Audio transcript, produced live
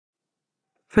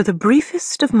For the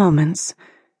briefest of moments,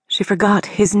 she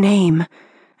forgot his name,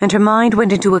 and her mind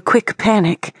went into a quick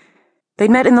panic.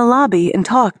 They'd met in the lobby and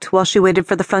talked while she waited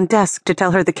for the front desk to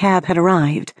tell her the cab had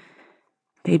arrived.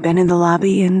 They'd been in the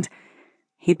lobby, and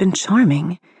he'd been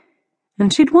charming.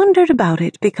 And she'd wondered about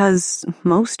it because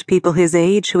most people his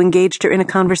age who engaged her in a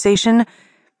conversation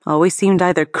always seemed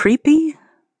either creepy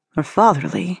or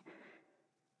fatherly.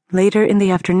 Later in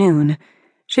the afternoon,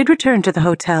 she'd returned to the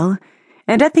hotel,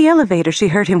 and at the elevator she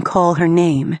heard him call her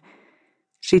name.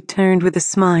 She turned with a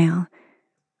smile,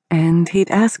 and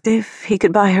he'd asked if he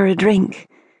could buy her a drink.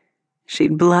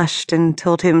 She'd blushed and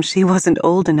told him she wasn't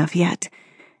old enough yet,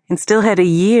 and still had a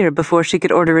year before she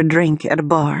could order a drink at a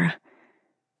bar.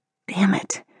 Damn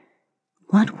it.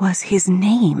 What was his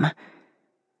name?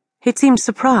 He'd seemed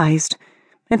surprised,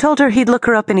 and told her he'd look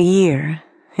her up in a year,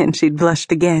 and she'd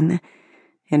blushed again,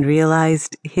 and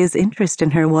realized his interest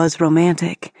in her was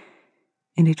romantic,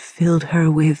 and it filled her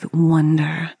with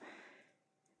wonder.